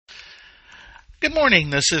Good morning.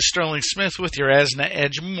 This is Sterling Smith with your Asna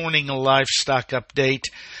Edge morning livestock update.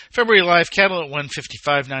 February live cattle at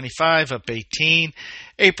 155.95, up 18.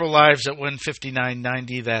 April lives at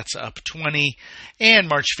 159.90, that's up 20. And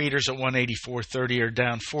March feeders at 184.30 are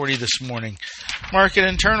down 40 this morning. Market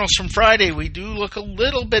internals from Friday, we do look a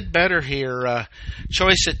little bit better here.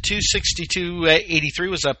 Choice at 262.83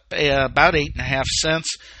 was up about 8.5 cents.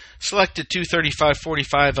 Selected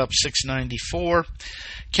 235.45, up 6.94.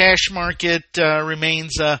 Cash market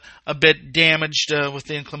remains a bit damaged with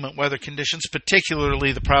the inclement weather conditions,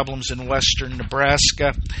 particularly the problems in western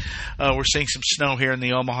Nebraska. We're seeing some snow here in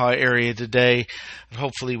the Omaha area today.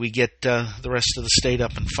 Hopefully we get the rest of the state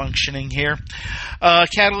up and functioning here.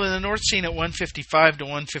 Cattle in the north seen at 155 to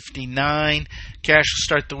 159. Cash will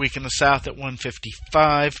start the week in the south at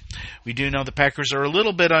 155. We do know the packers are a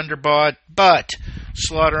little bit underbought, but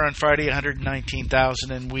slaughter on Friday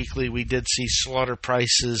 119,000, and weekly we did see slaughter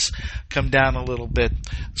prices come down a little bit.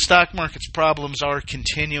 Stock market's problems are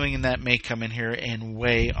continuing, and that may come in here and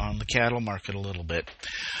weigh on the cattle market a little bit.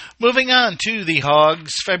 Moving on to the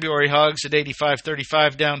hogs. February hogs at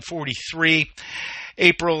 85.35, down 43.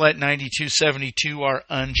 April at 92.72 are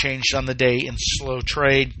unchanged on the day in slow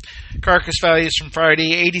trade. Carcass values from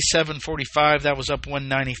Friday 87.45, that was up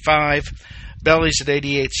 195. Bellies at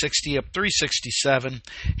 88.60, up 367.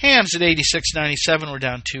 Hams at 86.97, we're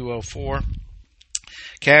down 204.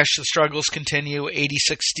 Cash, the struggles continue.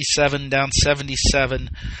 80.67, down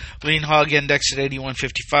 77. Lean hog index at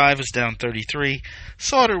 81.55 is down 33.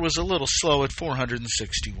 Slaughter was a little slow at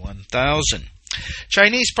 461,000.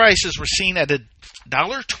 Chinese prices were seen at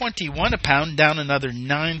 $1.21 a pound, down another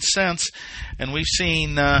 9 cents, and we've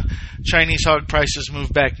seen Chinese hog prices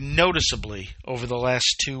move back noticeably over the last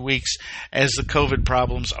 2 weeks as the COVID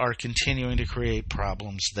problems are continuing to create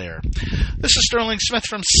problems there. This is Sterling Smith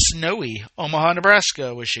from snowy Omaha,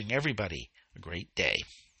 Nebraska, wishing everybody a great day.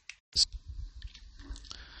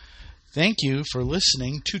 Thank you for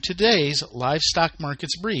listening to today's Livestock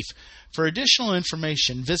Markets Brief. For additional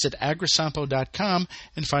information, visit agrisampo.com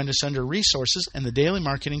and find us under Resources in the Daily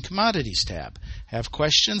Marketing Commodities tab. Have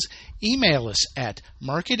questions? Email us at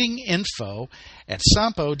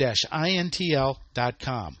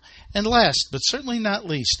marketinginfo@sampo-intl.com. And last, but certainly not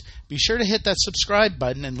least, be sure to hit that subscribe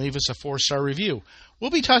button and leave us a 4-star review.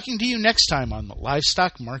 We'll be talking to you next time on the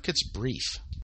Livestock Markets Brief.